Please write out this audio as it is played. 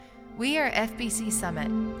We are FBC Summit,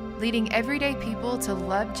 leading everyday people to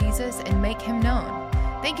love Jesus and make Him known.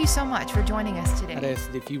 Thank you so much for joining us today. I'd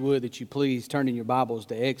ask that if you would, that you please turn in your Bibles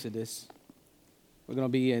to Exodus. We're going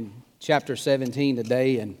to be in chapter 17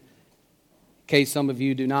 today, and in case some of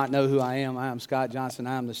you do not know who I am Scott Johnson.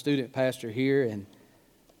 I am the student pastor here, and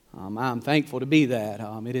I'm thankful to be that.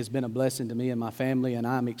 It has been a blessing to me and my family, and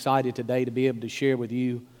I'm excited today to be able to share with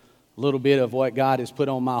you a little bit of what God has put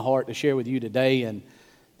on my heart to share with you today. And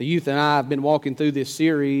the youth and I have been walking through this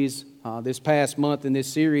series this past month, and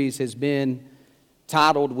this series has been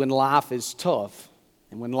titled When Life is Tough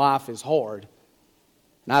and When Life is Hard.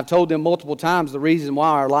 And I've told them multiple times the reason why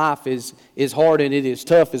our life is hard and it is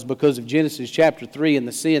tough is because of Genesis chapter 3 and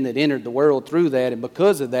the sin that entered the world through that. And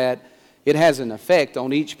because of that, it has an effect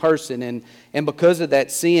on each person. And because of that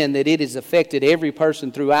sin, that it has affected every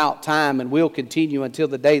person throughout time and will continue until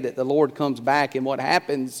the day that the Lord comes back. And what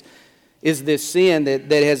happens is this sin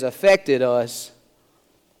that has affected us,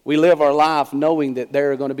 we live our life knowing that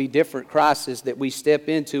there are going to be different crises that we step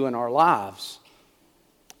into in our lives.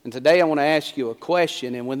 And today I want to ask you a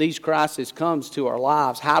question. And when these crises comes to our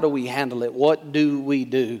lives, how do we handle it? What do we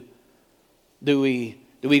do? Do we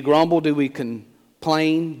grumble? Do we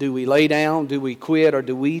complain? Do we lay down? Do we quit? Or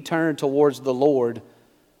do we turn towards the Lord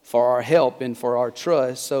for our help and for our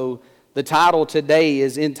trust? So the title today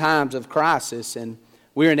is In Times of Crisis. And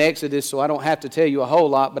we're in Exodus, so I don't have to tell you a whole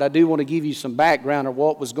lot, but I do want to give you some background of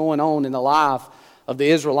what was going on in the life of the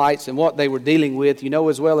Israelites and what they were dealing with. You know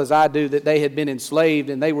as well as I do that they had been enslaved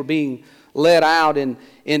and they were being led out. And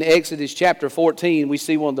in Exodus chapter 14, we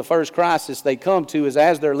see one of the first crises they come to is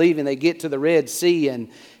as they're leaving, they get to the Red Sea and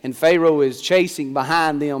Pharaoh is chasing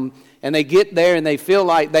behind them. And they get there and they feel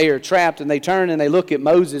like they are trapped, and they turn and they look at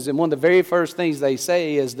Moses. And one of the very first things they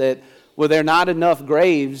say is that, were there not enough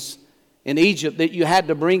graves in Egypt that you had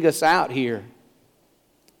to bring us out here?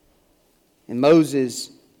 And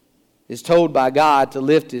Moses is told by God to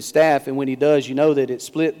lift his staff, and when he does, you know that it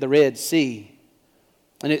split the Red Sea.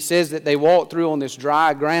 And it says that they walked through on this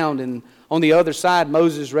dry ground, and on the other side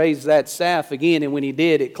Moses raised that staff again, and when he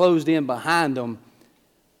did, it closed in behind them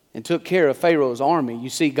and took care of Pharaoh's army. You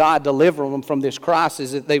see God deliver them from this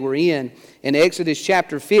crisis that they were in. In Exodus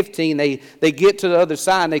chapter 15, they get to the other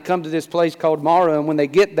side and they come to this place called Marah. And when they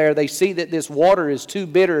get there, they see that this water is too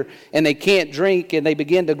bitter and they can't drink. And they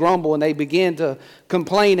begin to grumble and they begin to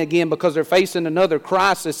complain again because they're facing another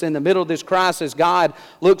crisis. In the middle of this crisis, God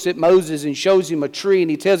looks at Moses and shows him a tree.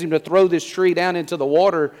 And he tells him to throw this tree down into the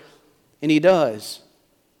water. And he does.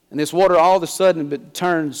 And this water all of a sudden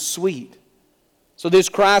turns sweet. So this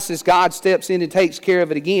crisis, God steps in and takes care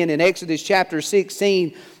of it again. In Exodus chapter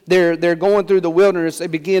 16, they're going through the wilderness. They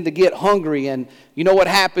begin to get hungry. And you know what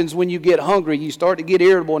happens when you get hungry? You start to get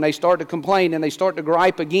irritable and they start to complain and they start to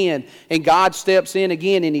gripe again. And God steps in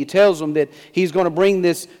again and He tells them that He's going to bring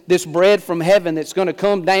this bread from heaven that's going to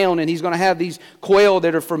come down, and He's going to have these quail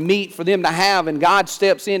that are for meat for them to have. And God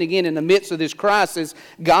steps in again in the midst of this crisis.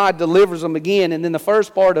 God delivers them again. And then the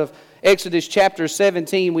first part of Exodus chapter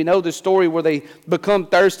 17, we know the story where they become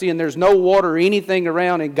thirsty and there's no water or anything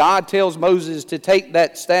around, and God tells Moses to take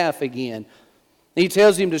that staff again. He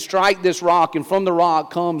tells him to strike this rock, and from the rock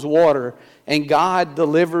comes water, and God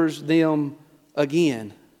delivers them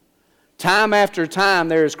again. Time after time,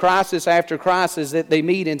 there is crisis after crisis that they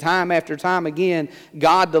meet, and time after time again,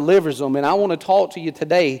 God delivers them. And I want to talk to you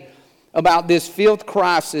today about this fifth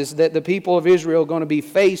crisis that the people of Israel are going to be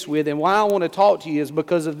faced with. And why I want to talk to you is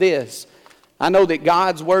because of this. I know that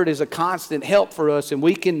God's Word is a constant help for us, and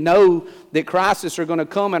we can know that crises are going to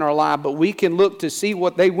come in our life, but we can look to see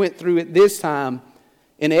what they went through at this time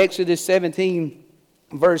in Exodus 17,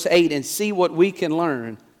 verse 8, and see what we can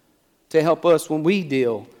learn to help us when we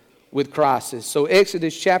deal with crisis. So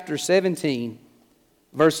Exodus chapter 17,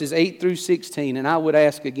 verses 8 through 16, and I would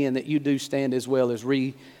ask again that you do stand as well as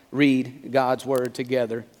read God's Word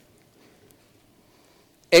together.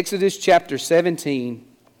 Exodus chapter 17,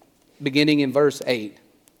 beginning in verse 8.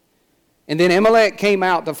 And then Amalek came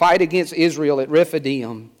out to fight against Israel at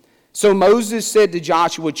Rephidim. So Moses said to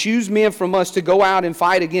Joshua, choose men from us to go out and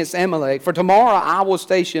fight against Amalek. For tomorrow I will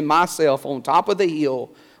station myself on top of the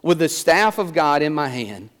hill with the staff of God in my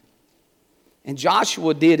hand. And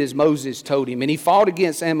Joshua did as Moses told him. And he fought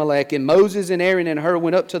against Amalek. And Moses and Aaron and Hur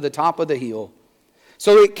went up to the top of the hill.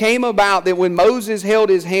 So it came about that when Moses held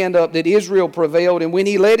his hand up, that Israel prevailed, and when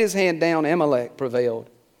he let his hand down, Amalek prevailed.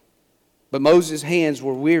 But Moses' hands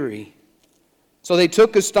were weary. So they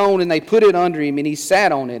took a stone and they put it under him, and he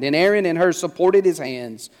sat on it. And Aaron and Hur supported his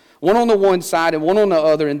hands, one on the one side and one on the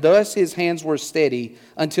other, and thus his hands were steady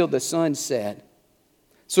until the sun set.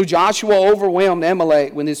 So Joshua overwhelmed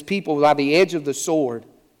Amalek with his people by the edge of the sword.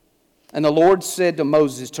 And the Lord said to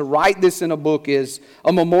Moses to write this in a book as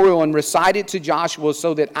a memorial and recite it to Joshua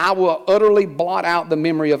so that I will utterly blot out the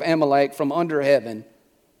memory of Amalek from under heaven.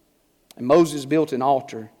 And Moses built an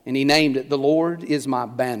altar, and he named it, "The Lord is my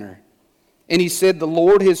banner." And he said, "The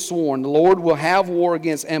Lord has sworn, the Lord will have war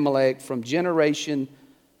against Amalek from generation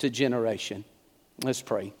to generation." Let's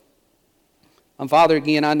pray. Father,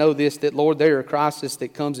 again, I know this, that, Lord, there are crises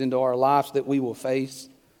that comes into our lives that we will face.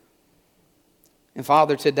 And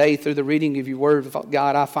Father, today, through the reading of your word,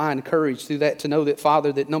 God, I find courage through that to know that,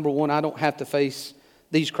 Father, that number one, I don't have to face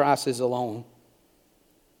these crises alone.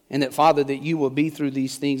 And that, Father, that you will be through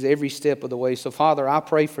these things every step of the way. So, Father, I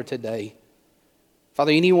pray for today.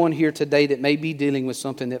 Father, anyone here today that may be dealing with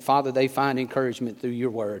something, that, Father, they find encouragement through your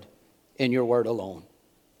word and your word alone.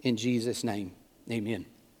 In Jesus' name, amen.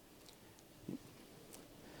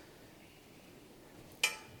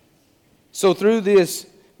 So through this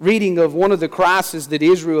reading of one of the crises that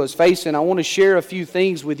Israel is facing, I want to share a few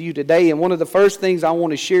things with you today. And one of the first things I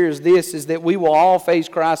want to share is this, is that we will all face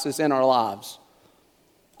crisis in our lives.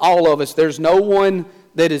 All of us. There's no one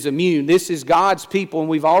that is immune. This is God's people, and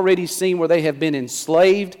we've already seen where they have been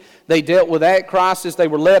enslaved. They dealt with that crisis. They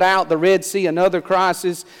were let out, the Red Sea, another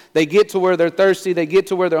crisis. They get to where they're thirsty. They get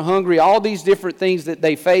to where they're hungry. All these different things that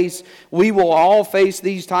they face. We will all face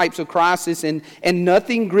these types of crises, and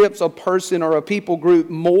nothing grips a person or a people group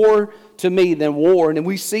more to me than war. And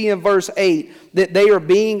we see in verse 8 that they are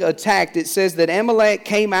being attacked. It says that Amalek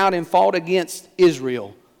came out and fought against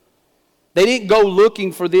Israel. They didn't go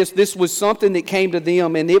looking for this. This was something that came to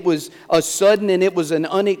them, and it was a sudden and it was an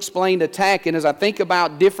unexplained attack. And as I think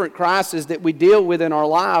about different crises that we deal with in our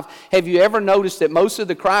life, have you ever noticed that most of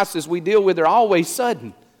the crises we deal with are always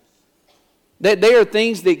sudden? That they are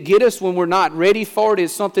things that get us when we're not ready for it.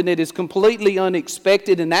 It's something that is completely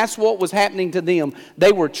unexpected, and that's what was happening to them.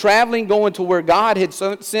 They were traveling, going to where God had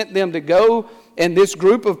sent them to go, and this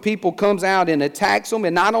group of people comes out and attacks them.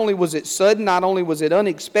 And not only was it sudden, not only was it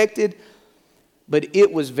unexpected, but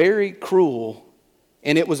it was very cruel,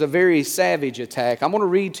 and it was a very savage attack. I'm going to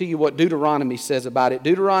read to you what Deuteronomy says about it.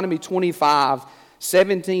 Deuteronomy 25,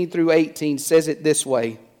 17 through 18 says it this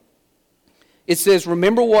way. It says,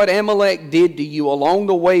 "Remember what Amalek did to you along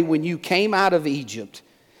the way when you came out of Egypt,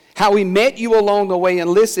 how he met you along the way, and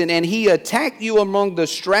listen, and he attacked you among the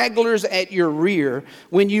stragglers at your rear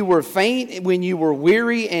when you were faint, when you were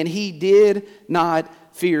weary, and he did not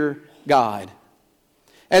fear God."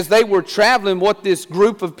 As they were traveling, what this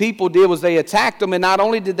group of people did was they attacked them, and not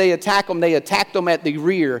only did they attack them at the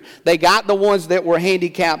rear. They got the ones that were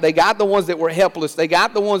handicapped. They got the ones that were helpless. They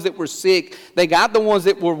got the ones that were sick. They got the ones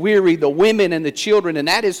that were weary, the women and the children, and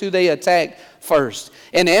that is who they attacked first.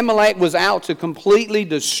 And Amalek was out to completely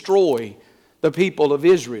destroy the people of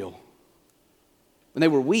Israel. When they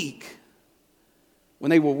were weak, when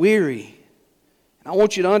they were weary. I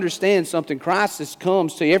want you to understand something. Crisis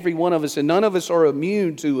comes to every one of us, and none of us are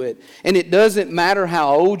immune to it. And it doesn't matter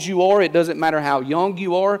how old you are. It doesn't matter how young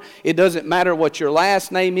you are. It doesn't matter what your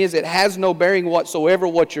last name is. It has no bearing whatsoever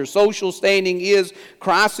what your social standing is.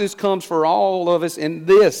 Crisis comes for all of us in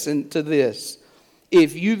this and to this.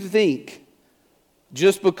 If you think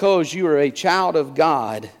just because you are a child of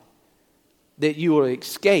God that you will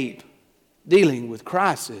escape dealing with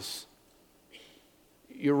crisis,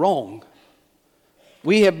 you're wrong.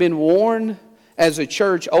 We have been warned as a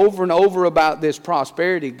church over and over about this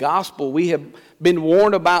prosperity gospel. We have been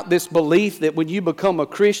warned about this belief that when you become a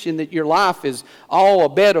Christian, that your life is all a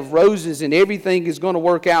bed of roses and everything is going to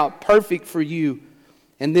work out perfect for you.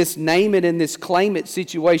 And this name it and this claim it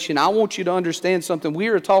situation, I want you to understand something. We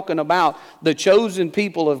are talking about the chosen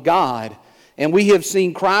people of God. And we have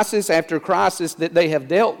seen crisis after crisis that they have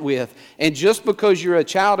dealt with. And just because you're a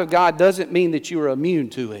child of God doesn't mean that you are immune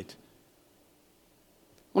to it.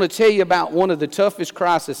 I want to tell you about one of the toughest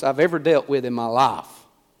crises I've ever dealt with in my life.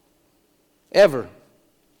 Ever.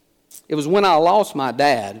 It was when I lost my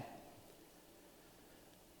dad.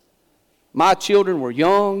 My children were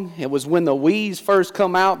young. It was when the Wii's first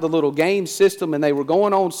come out, the little game system, and they were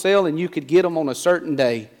going on sale and you could get them on a certain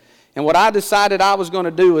day. And what I decided I was going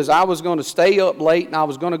to do is I was going to stay up late and I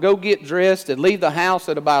was going to go get dressed and leave the house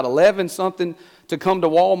at about 11-something to come to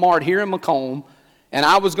Walmart here in Macomb. And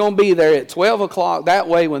I was going to be there at 12 o'clock. That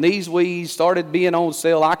way, when these Wii's started being on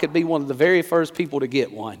sale, I could be one of the very first people to get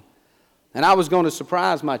one. And I was going to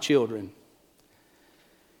surprise my children.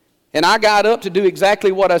 And I got up to do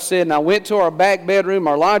exactly what I said. And I went to our back bedroom,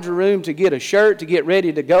 our laundry room, to get a shirt, to get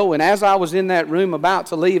ready to go. And as I was in that room about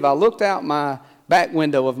to leave, I looked out my back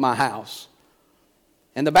window of my house.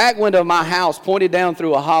 And the back window of my house pointed down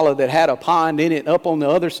through a hollow that had a pond in it. Up on the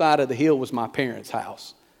other side of the hill was my parents'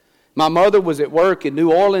 house. My mother was at work in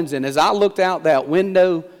New Orleans, and as I looked out that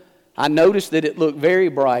window, I noticed that it looked very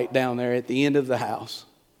bright down there at the end of the house.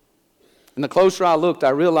 And the closer I looked, I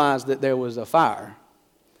realized that there was a fire.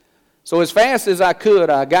 So as fast as I could,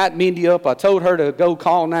 I got Mindy up, I told her to go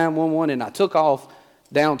call 911, and I took off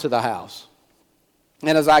down to the house.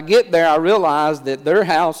 And as I get there, I realized that their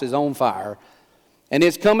house is on fire, and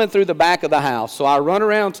it's coming through the back of the house. So I run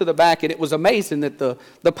around to the back, and it was amazing that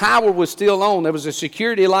the power was still on. There was a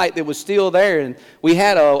security light that was still there, and we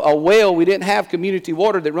had a well. We didn't have community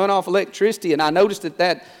water that run off electricity, and I noticed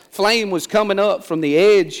that flame was coming up from the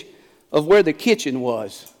edge of where the kitchen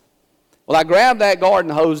was. Well, I grabbed that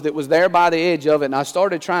garden hose that was there by the edge of it, and I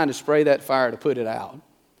started trying to spray that fire to put it out.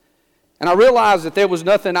 And I realized that there was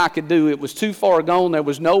nothing I could do. It was too far gone. There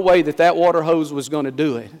was no way that water hose was going to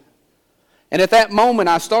do it. And at that moment,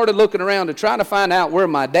 I started looking around to try to find out where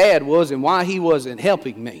my dad was and why he wasn't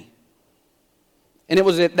helping me. And it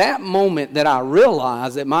was at that moment that I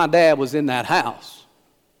realized that my dad was in that house.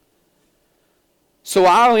 So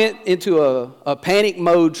I went into a panic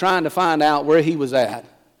mode trying to find out where he was at.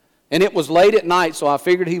 And it was late at night, so I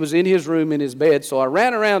figured he was in his room in his bed. So I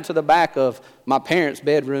ran around to the back of my parents'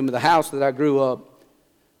 bedroom of the house that I grew up.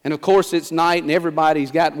 And of course, it's night and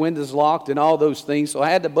everybody's got windows locked and all those things. So I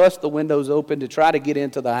had to bust the windows open to try to get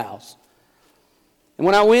into the house. And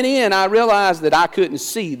when I went in, I realized that I couldn't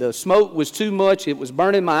see. The smoke was too much. It was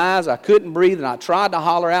burning my eyes. I couldn't breathe. And I tried to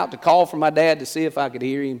holler out to call for my dad to see if I could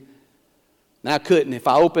hear him. And I couldn't. If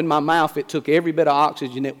I opened my mouth, it took every bit of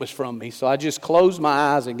oxygen that was from me. So I just closed my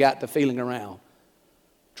eyes and got to feeling around,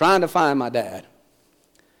 trying to find my dad.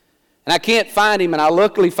 And I can't find him, and I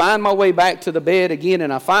luckily find my way back to the bed again,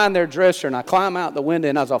 and I find their dresser, and I climb out the window,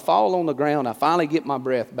 and as I fall on the ground, I finally get my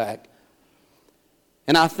breath back.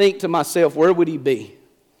 And I think to myself, where would he be?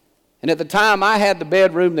 And at the time, I had the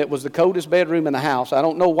bedroom that was the coldest bedroom in the house. I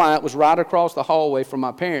don't know why. It was right across the hallway from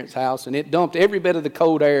my parents' house, and it dumped every bit of the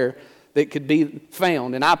cold air that could be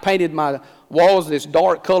found. And I painted my walls this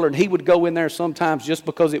dark color, and he would go in there sometimes just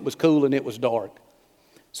because it was cool and it was dark.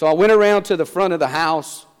 So I went around to the front of the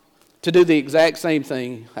house to do the exact same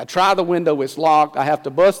thing. I try the window, it's locked. I have to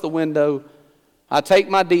bust the window. I take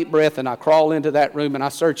my deep breath and I crawl into that room and I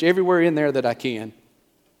search everywhere in there that I can.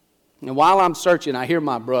 And while I'm searching, I hear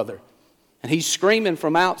my brother. And he's screaming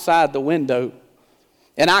from outside the window.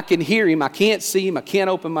 And I can hear him. I can't see him. I can't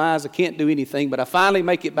open my eyes. I can't do anything. But I finally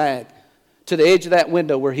make it back to the edge of that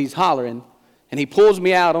window where he's hollering, and he pulls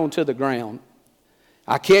me out onto the ground.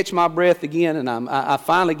 I catch my breath again, and I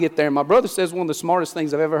finally get there. My brother says one of the smartest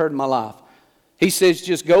things I've ever heard in my life. He says,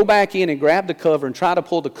 just go back in and grab the cover and try to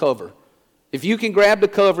pull the cover. If you can grab the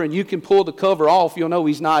cover and you can pull the cover off, you'll know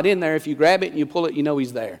he's not in there. If you grab it and you pull it, you know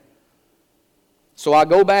he's there. So I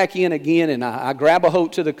go back in again, and I grab a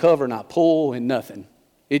hold to the cover, and I pull, and nothing.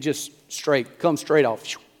 It just comes straight off.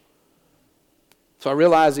 So I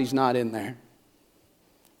realize he's not in there.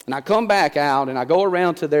 And I come back out and I go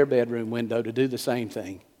around to their bedroom window to do the same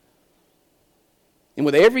thing. And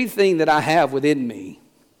with everything that I have within me,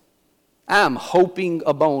 I'm hoping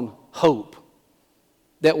upon hope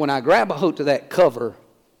that when I grab a hold to that cover,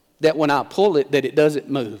 that when I pull it, that it doesn't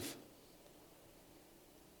move.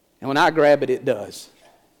 And when I grab it, it does.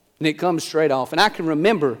 And it comes straight off. And I can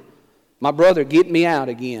remember my brother getting me out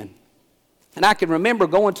again. And I can remember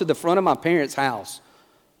going to the front of my parents' house,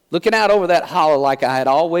 looking out over that hollow like I had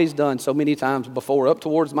always done so many times before, up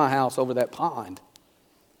towards my house over that pond.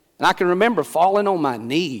 And I can remember falling on my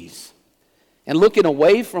knees and looking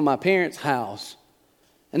away from my parents' house.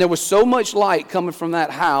 And there was so much light coming from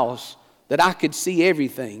that house that I could see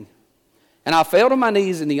everything. And I fell to my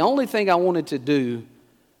knees, and the only thing I wanted to do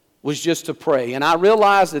was just to pray. And I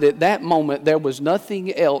realized that at that moment there was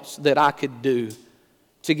nothing else that I could do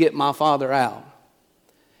to get my father out.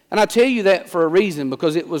 And I tell you that for a reason,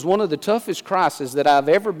 because it was one of the toughest crises that I've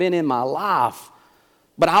ever been in my life.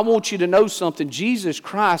 But I want you to know something. Jesus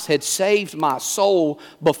Christ had saved my soul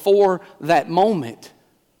before that moment.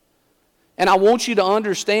 And I want you to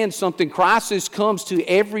understand something. Crisis comes to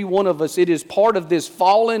every one of us. It is part of this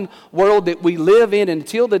fallen world that we live in.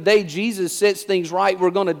 Until the day Jesus sets things right, we're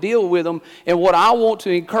going to deal with them. And what I want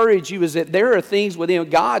to encourage you is that there are things within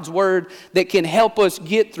God's Word that can help us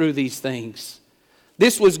get through these things.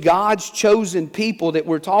 This was God's chosen people that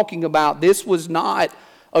we're talking about. This was not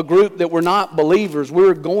a group that were not believers.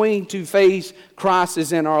 We're going to face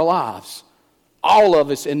crisis in our lives. All of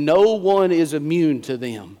us, and no one is immune to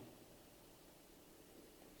them.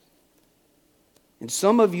 And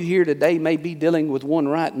some of you here today may be dealing with one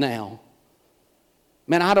right now.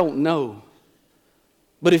 Man, I don't know.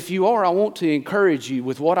 But if you are, I want to encourage you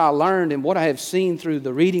with what I learned and what I have seen through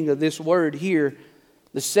the reading of this word here,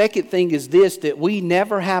 The second thing is this, that we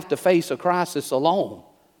never have to face a crisis alone.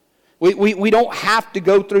 We don't have to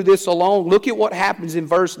go through this alone. Look at what happens in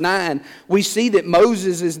verse 9. We see that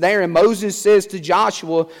Moses is there, and Moses says to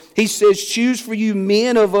Joshua, he says, choose for you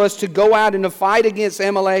men of us to go out and to fight against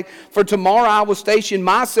Amalek, for tomorrow I will station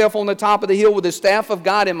myself on the top of the hill with the staff of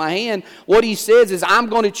God in my hand. What he says is, I'm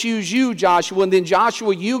going to choose you, Joshua, and then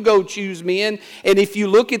Joshua, you go choose men. And if you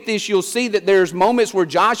look at this, you'll see that there's moments where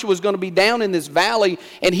Joshua is going to be down in this valley,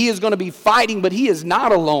 and he is going to be fighting, but he is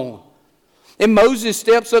not alone. And Moses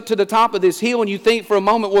steps up to the top of this hill, and you think for a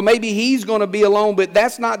moment, well, maybe he's going to be alone, but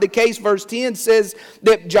that's not the case. Verse 10 says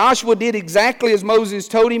that Joshua did exactly as Moses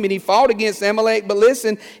told him, and he fought against Amalek. But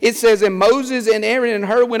listen, it says, and Moses and Aaron and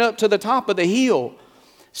Hur went up to the top of the hill.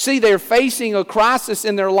 See, they're facing a crisis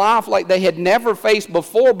in their life like they had never faced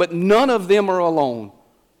before, but none of them are alone.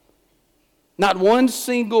 Not one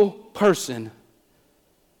single person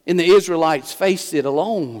in the Israelites faced it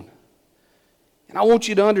alone. And I want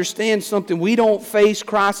you to understand something. We don't face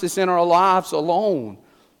crisis in our lives alone.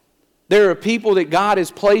 There are people that God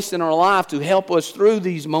has placed in our life to help us through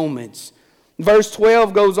these moments. Verse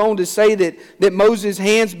 12 goes on to say that Moses'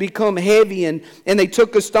 hands become heavy, and they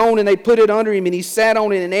took a stone and they put it under him, and he sat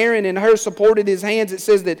on it, and Aaron and Hur supported his hands. It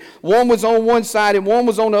says that one was on one side and one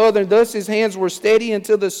was on the other, and thus his hands were steady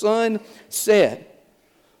until the sun set.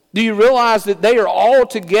 Do you realize that they are all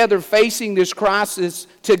together facing this crisis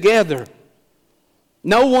together?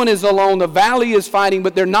 No one is alone. The valley is fighting,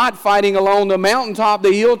 but they're not fighting alone. The mountaintop,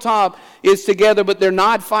 the hilltop is together, but they're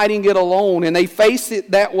not fighting it alone. And they face it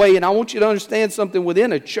that way. And I want you to understand something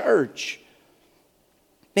within a church.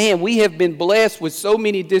 Man, we have been blessed with so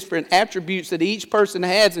many different attributes that each person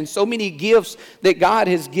has and so many gifts that God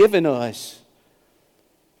has given us.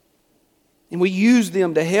 And we use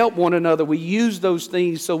them to help one another. We use those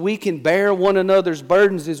things so we can bear one another's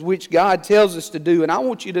burdens, as which God tells us to do. And I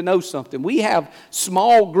want you to know something. We have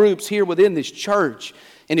small groups here within this church.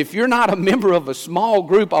 And if you're not a member of a small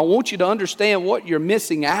group, I want you to understand what you're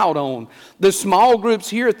missing out on. The small groups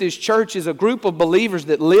here at this church is a group of believers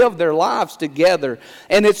that live their lives together.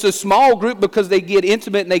 And it's a small group because they get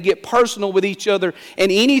intimate and they get personal with each other. And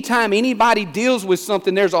anytime anybody deals with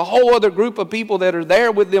something, there's a whole other group of people that are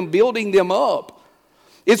there with them, building them up.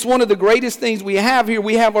 It's one of the greatest things we have here.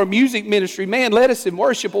 We have our music ministry. Man, led us in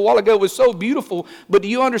worship a while ago. It was so beautiful. But do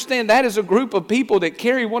you understand that is a group of people that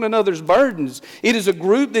carry one another's burdens? It is a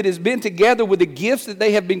group that has been together with the gifts that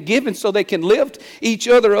they have been given so they can lift each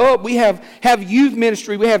other up. We have youth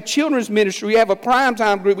ministry. We have children's ministry. We have a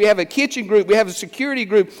primetime group. We have a kitchen group. We have a security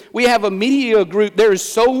group. We have a media group. There is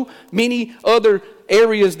so many other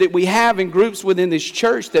areas that we have in groups within this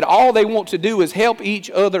church that all they want to do is help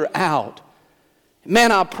each other out.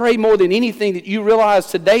 Man, I pray more than anything that you realize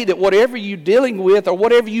today that whatever you're dealing with or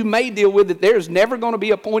whatever you may deal with, that there's never going to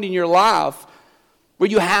be a point in your life where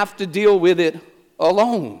you have to deal with it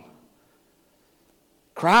alone.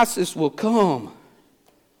 Crisis will come,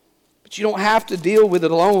 but you don't have to deal with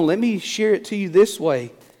it alone. Let me share it to you this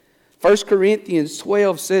way. 1 Corinthians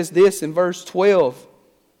 12 says this in verse 12.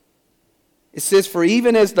 It says, for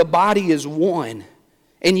even as the body is one,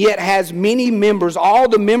 and yet has many members, all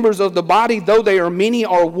the members of the body, though they are many,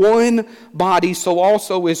 are one body, so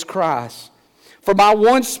also is Christ. For by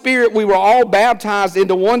one Spirit we were all baptized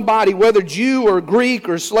into one body, whether Jew or Greek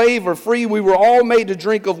or slave or free, we were all made to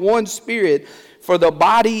drink of one Spirit. For the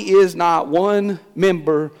body is not one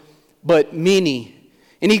member, but many.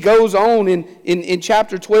 And he goes on in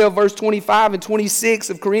chapter 12, verse 25 and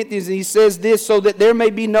 26 of Corinthians, and he says this, so that there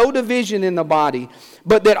may be no division in the body,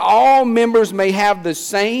 but that all members may have the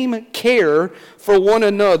same care for one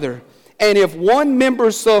another. And if one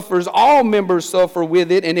member suffers, all members suffer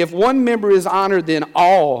with it. And if one member is honored, then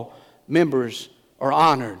all members are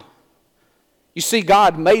honored. You see,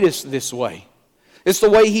 God made us this way. It's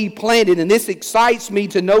the way He planned it, and this excites me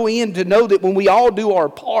to no end to know that when we all do our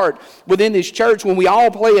part within this church, when we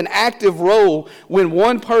all play an active role, when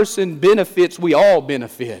one person benefits, we all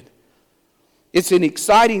benefit. It's an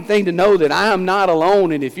exciting thing to know that I am not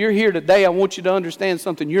alone, and if you're here today, I want you to understand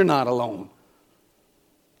something. You're not alone.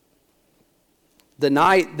 The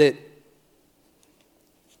night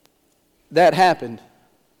that happened,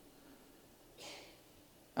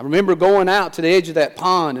 I remember going out to the edge of that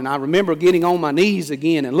pond, and I remember getting on my knees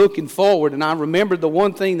again and looking forward, and I remembered the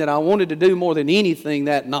one thing that I wanted to do more than anything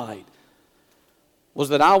that night was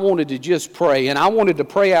that I wanted to just pray, and I wanted to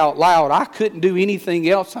pray out loud. I couldn't do anything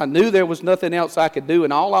else. I knew there was nothing else I could do,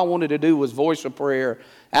 and all I wanted to do was voice a prayer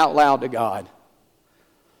out loud to God.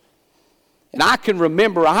 And I can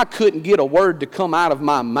remember I couldn't get a word to come out of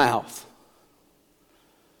my mouth.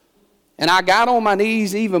 And I got on my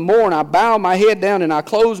knees even more, and I bowed my head down, and I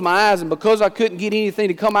closed my eyes. And because I couldn't get anything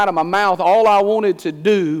to come out of my mouth, all I wanted to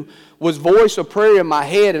do was voice a prayer in my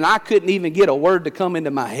head, and I couldn't even get a word to come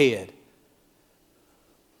into my head.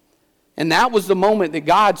 And that was the moment that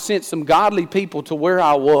God sent some godly people to where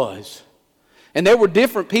I was. And there were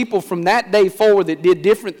different people from that day forward that did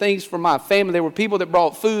different things for my family. There were people that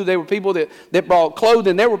brought food. There were people that brought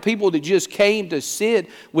clothing. There were people that just came to sit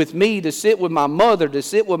with me, to sit with my mother, to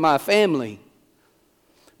sit with my family.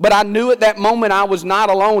 But I knew at that moment I was not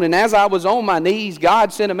alone. And as I was on my knees,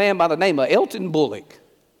 God sent a man by the name of Elton Bullock.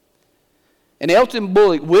 And Elton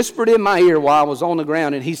Bullock whispered in my ear while I was on the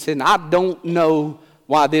ground, and he said, I don't know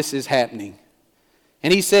why this is happening.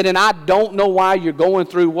 And he said, and I don't know why you're going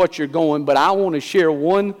through what you're going, but I want to share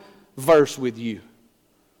one verse with you.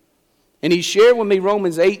 And he shared with me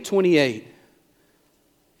Romans 8:28.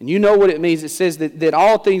 And you know what it means. It says that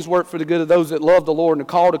all things work for the good of those that love the Lord and are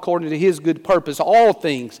called according to his good purpose. All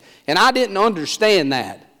things. And I didn't understand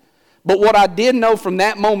that. But what I did know from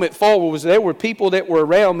that moment forward was there were people that were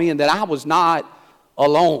around me and that I was not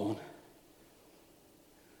alone.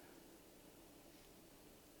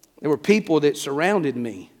 There were people that surrounded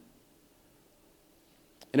me.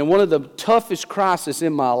 And in one of the toughest crises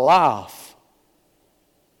in my life,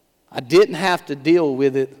 I didn't have to deal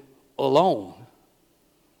with it alone.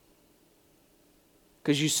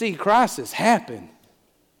 Because you see, crises happen.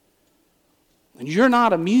 And you're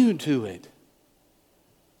not immune to it.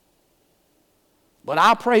 But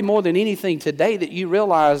I pray more than anything today that you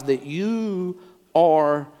realize that you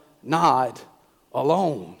are not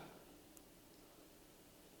alone.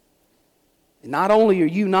 And not only are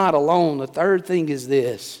you not alone, the third thing is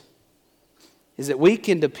this, is that we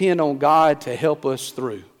can depend on God to help us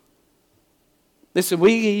through. Listen,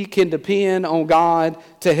 we can depend on God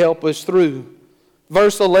to help us through.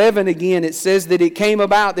 Verse 11 again, it says that it came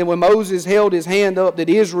about that when Moses held his hand up that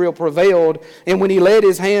Israel prevailed, and when he let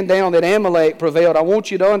his hand down that Amalek prevailed. I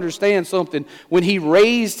want you to understand something. When he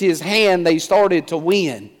raised his hand, they started to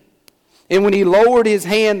win. And when he lowered his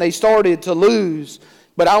hand, they started to lose.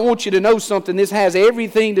 But I want you to know something. This has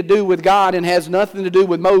everything to do with God and has nothing to do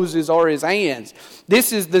with Moses or his hands.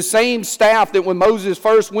 This is the same staff that when Moses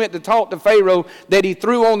first went to talk to Pharaoh that he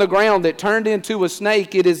threw on the ground that turned into a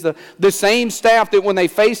snake. It is the same staff that when they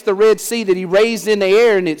faced the Red Sea that he raised in the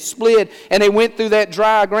air and it split and they went through that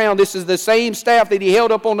dry ground. This is the same staff that he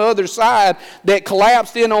held up on the other side that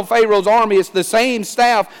collapsed in on Pharaoh's army. It's the same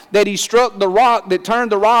staff that he struck the rock that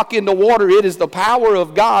turned the rock into water. It is the power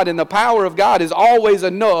of God, and the power of God is always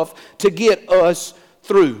enough to get us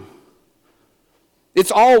through.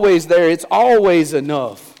 It's always there. It's always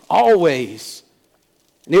enough. Always.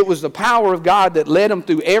 And it was the power of God that led them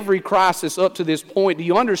through every crisis up to this point. Do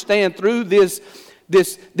you understand? Through this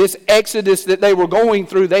exodus that they were going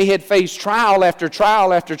through, they had faced trial after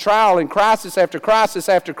trial after trial and crisis after crisis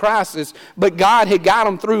after crisis. But God had got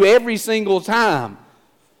them through every single time.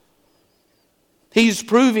 He's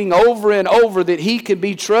proving over and over that he can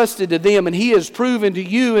be trusted to them, and he has proven to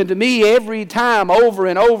you and to me every time over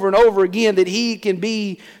and over and over again that he can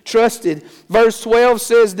be trusted. Verse 12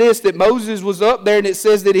 says this, that Moses was up there, and it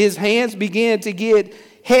says that his hands began to get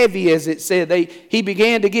heavy, as it said. He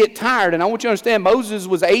began to get tired. And I want you to understand, Moses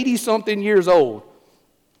was 80-something years old.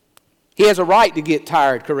 He has a right to get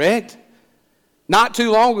tired, correct? Not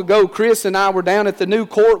too long ago, Chris and I were down at the new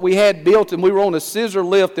court we had built, and we were on a scissor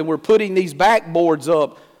lift, and we're putting these backboards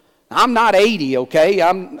up. I'm not 80, okay?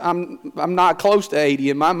 I'm not close to 80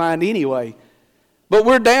 in my mind anyway. But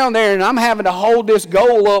we're down there, and I'm having to hold this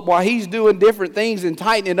goal up while he's doing different things and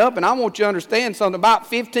tightening it up. And I want you to understand something. About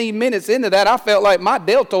 15 minutes into that, I felt like my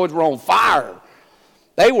deltoids were on fire.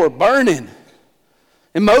 They were burning.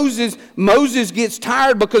 And Moses gets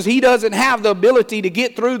tired because he doesn't have the ability to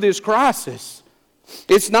get through this crisis.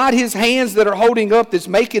 It's not his hands that are holding up that's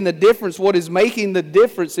making the difference. What is making the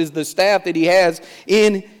difference is the staff that he has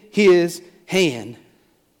in his hand.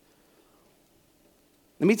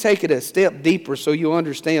 Let me take it a step deeper so you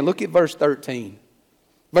understand. Look at verse 13.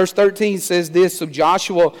 Verse 13 says this, so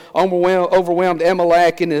Joshua overwhelmed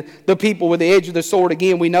Amalek and the people with the edge of the sword.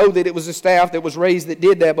 Again, we know that it was a staff that was raised that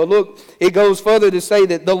did that. But look, it goes further to say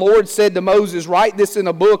that the Lord said to Moses, write this in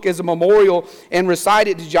a book as a memorial and recite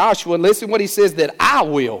it to Joshua. And listen what he says, that I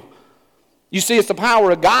will. You see, it's the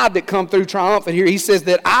power of God that come through triumphant here. He says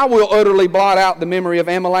that I will utterly blot out the memory of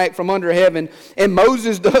Amalek from under heaven. And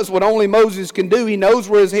Moses does what only Moses can do. He knows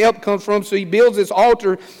where his help comes from, so he builds this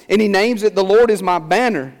altar and he names it, the Lord is my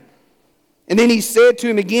banner. And then he said to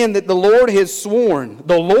him again that the Lord has sworn,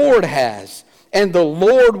 the Lord has, and the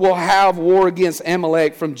Lord will have war against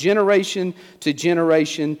Amalek from generation to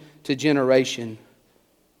generation to generation.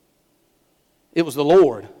 It was the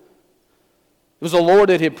Lord. It was the Lord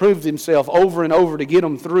that had proved himself over and over to get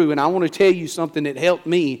them through. And I want to tell you something that helped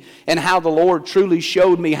me and how the Lord truly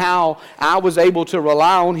showed me how I was able to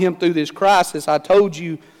rely on him through this crisis. I told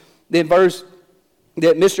you that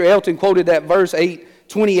Mr. Elton quoted that verse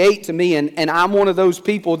 8:28 to me, and I'm one of those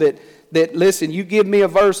people that listen, you give me a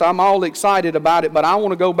verse, I'm all excited about it, but I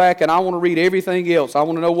want to go back and I want to read everything else. I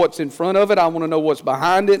want to know what's in front of it. I want to know what's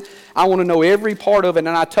behind it. I want to know every part of it. And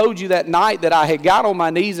I told you that night that I had got on my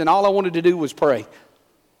knees and all I wanted to do was pray.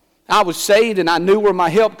 I was saved and I knew where my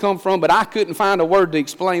help come from, but I couldn't find a word to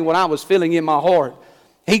explain what I was feeling in my heart.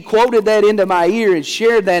 He quoted that into my ear and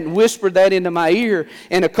shared that and whispered that into my ear.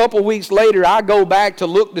 And a couple weeks later, I go back to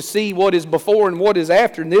look to see what is before and what is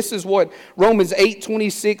after. And this is what Romans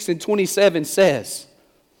 8:26 and 27 says.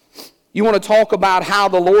 You want to talk about how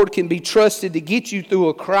the Lord can be trusted to get you through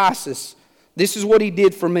a crisis. This is what he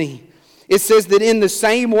did for me. It says that in the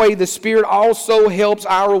same way, the Spirit also helps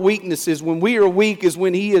our weaknesses. When we are weak is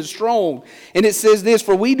when he is strong. And it says this,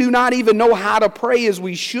 for we do not even know how to pray as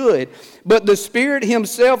we should, but the Spirit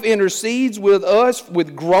himself intercedes with us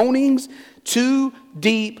with groanings too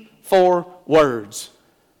deep for words.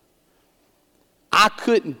 I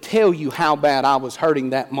couldn't tell you how bad I was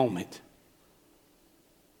hurting that moment.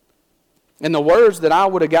 And the words that I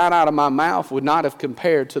would have got out of my mouth would not have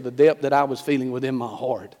compared to the depth that I was feeling within my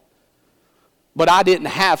heart. But I didn't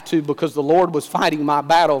have to because the Lord was fighting my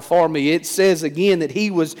battle for me. It says again that he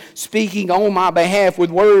was speaking on my behalf with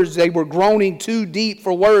words. They were groaning too deep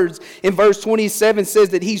for words. In verse 27 says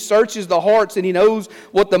that he searches the hearts and he knows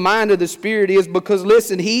what the mind of the Spirit is because,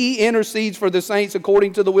 listen, he intercedes for the saints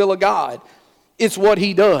according to the will of God. It's what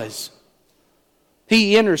he does.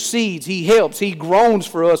 He intercedes, he helps, he groans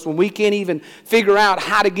for us when we can't even figure out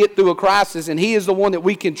how to get through a crisis, and he is the one that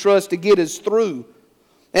we can trust to get us through.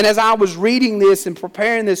 And as I was reading this and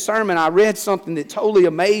preparing this sermon, I read something that totally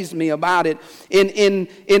amazed me about it. In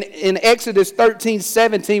Exodus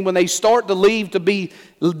 13:17, when they start to leave to be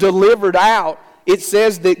delivered out, it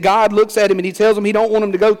says that God looks at him and he tells him he don't want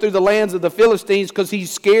him to go through the lands of the Philistines because he's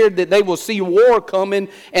scared that they will see war coming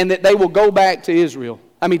and that they will go back to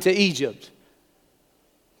Egypt.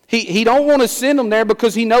 He don't want to send them there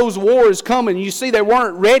because he knows war is coming. You see, they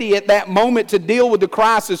weren't ready at that moment to deal with the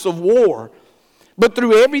crisis of war. But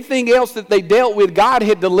through everything else that they dealt with, God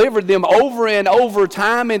had delivered them over and over,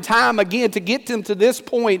 time and time again, to get them to this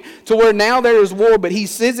point to where now there is war, but he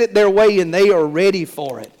sends it their way and they are ready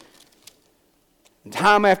for it. And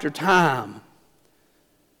time after time,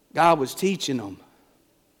 God was teaching them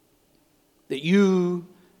that you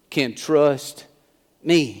can trust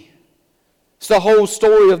me. It's the whole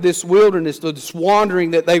story of this wilderness, this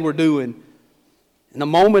wandering that they were doing. In the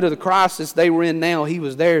moment of the crisis they were in now, he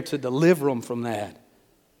was there to deliver them from that.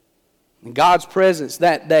 In God's presence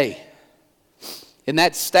that day, in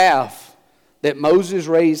that staff that Moses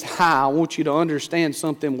raised high, I want you to understand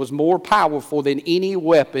something was more powerful than any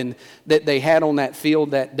weapon that they had on that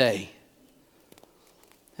field that day.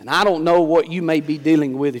 And I don't know what you may be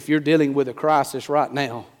dealing with if you're dealing with a crisis right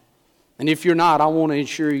now. And if you're not, I want to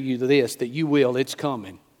assure you this, that you will. It's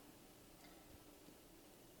coming.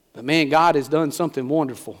 But man, God has done something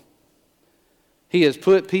wonderful. He has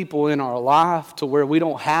put people in our life to where we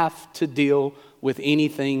don't have to deal with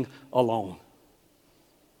anything alone.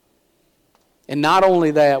 And not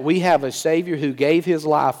only that, we have a Savior who gave his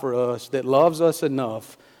life for us, that loves us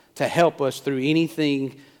enough to help us through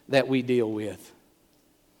anything that we deal with.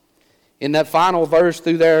 In that final verse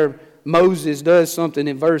through there, Moses does something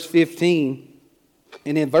in verse 15.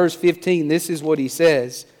 And in verse 15, this is what he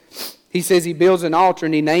says. He says he builds an altar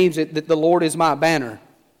and he names it that the Lord is my banner.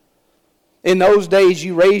 In those days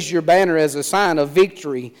you raised your banner as a sign of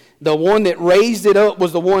victory. The one that raised it up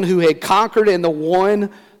was the one who had conquered and the one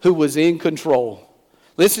who was in control.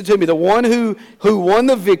 Listen to me, the one who won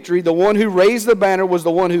the victory, the one who raised the banner was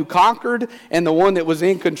the one who conquered and the one that was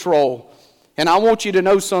in control. And I want you to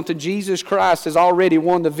know something, Jesus Christ has already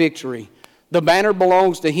won the victory. The banner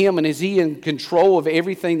belongs to him, and is he in control of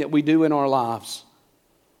everything that we do in our lives.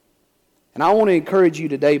 And I want to encourage you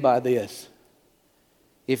today by this.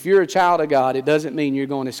 If you're a child of God, it doesn't mean you're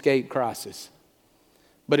going to escape crisis.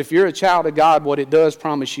 But if you're a child of God, what it does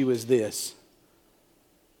promise you is this: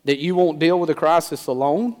 that you won't deal with a crisis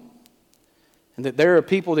alone, and that there are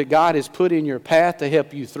people that God has put in your path to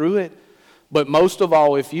help you through it. But most of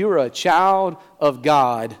all, if you're a child of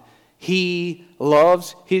God, he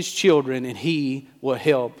loves his children and he will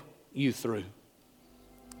help you through.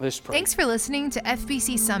 Let's pray. Thanks for listening to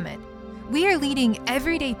FBC Summit. We are leading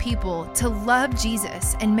everyday people to love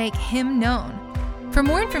Jesus and make him known. For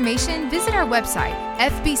more information, visit our website,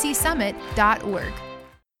 fbcsummit.org.